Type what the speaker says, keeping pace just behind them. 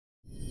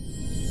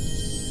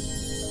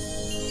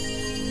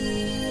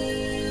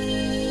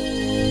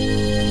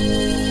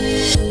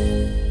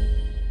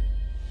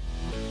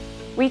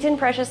Wheaton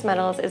Precious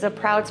Metals is a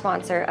proud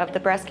sponsor of the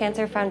Breast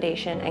Cancer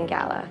Foundation and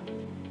Gala.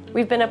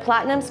 We've been a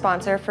platinum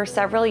sponsor for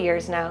several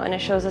years now, and it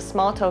shows a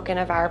small token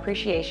of our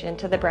appreciation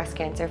to the Breast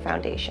Cancer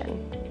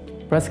Foundation.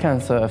 Breast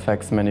cancer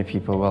affects many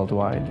people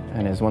worldwide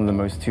and is one of the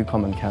most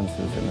common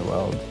cancers in the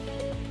world.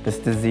 This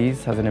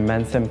disease has an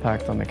immense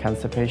impact on the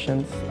cancer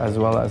patients as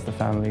well as the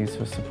families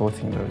who are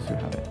supporting those who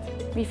have it.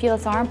 We feel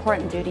it's our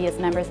important duty as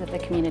members of the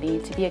community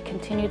to be a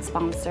continued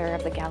sponsor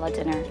of the Gala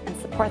Dinner and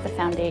support the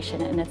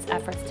Foundation in its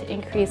efforts to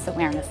increase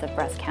awareness of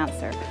breast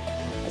cancer,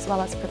 as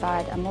well as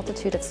provide a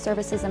multitude of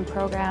services and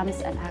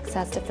programs and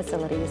access to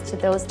facilities to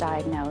those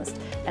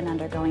diagnosed and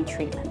undergoing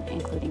treatment,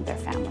 including their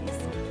families.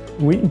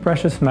 Wheaton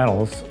Precious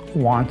Metals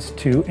wants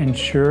to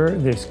ensure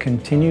there's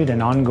continued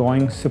and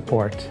ongoing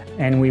support,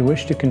 and we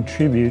wish to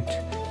contribute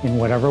in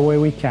whatever way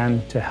we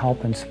can to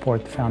help and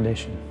support the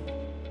Foundation.